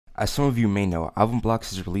As some of you may know,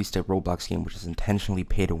 alvinbloxxs has released a Roblox game which is intentionally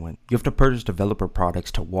pay to win. You have to purchase developer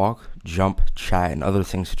products to walk, jump, chat, and other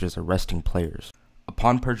things such as arresting players.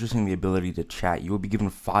 Upon purchasing the ability to chat, you will be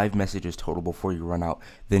given 5 messages total before you run out,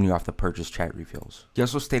 then you have to purchase chat refills. He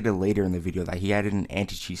also stated later in the video that he added an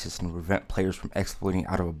anti-cheat system to prevent players from exploiting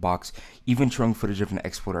out of a box, even showing footage of an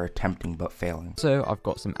exploiter attempting but failing. So I've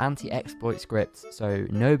got some anti-exploit scripts so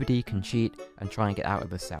nobody can cheat and try and get out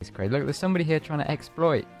of the cell. It's great. Look, there's somebody here trying to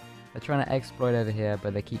exploit. They're trying to exploit over here,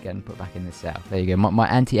 but they keep getting put back in the cell. There you go. My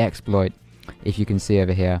anti-exploit, if you can see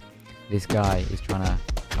over here, this guy is trying to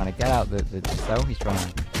get out the cell. He's trying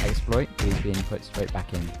to exploit, but he's being put straight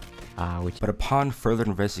back in. But upon further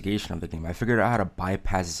investigation of the game, I figured out how to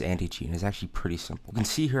bypass this anti-cheat, and it's actually pretty simple. You can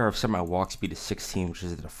see here I've set my walk speed to 16, which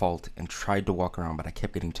is the default, and tried to walk around, but I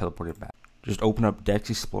kept getting teleported back. Just open up Dex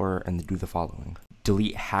Explorer and do the following.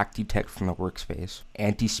 Delete hack detect from the workspace,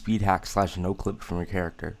 anti-speed hack / no clip from your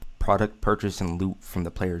character, product purchase and loot from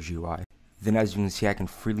the player's UI. Then as you can see, I can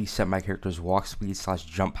freely set my character's walk speed /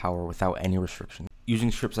 jump power without any restrictions.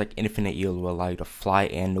 Using scripts like infinite yield will allow you to fly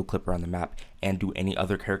and no clip around the map and do any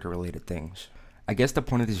other character related things. I guess the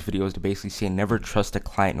point of this video is to basically say never trust a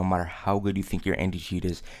client no matter how good you think your anti-cheat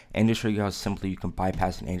is, and to show you how simply you can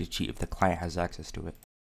bypass an anti-cheat if the client has access to it.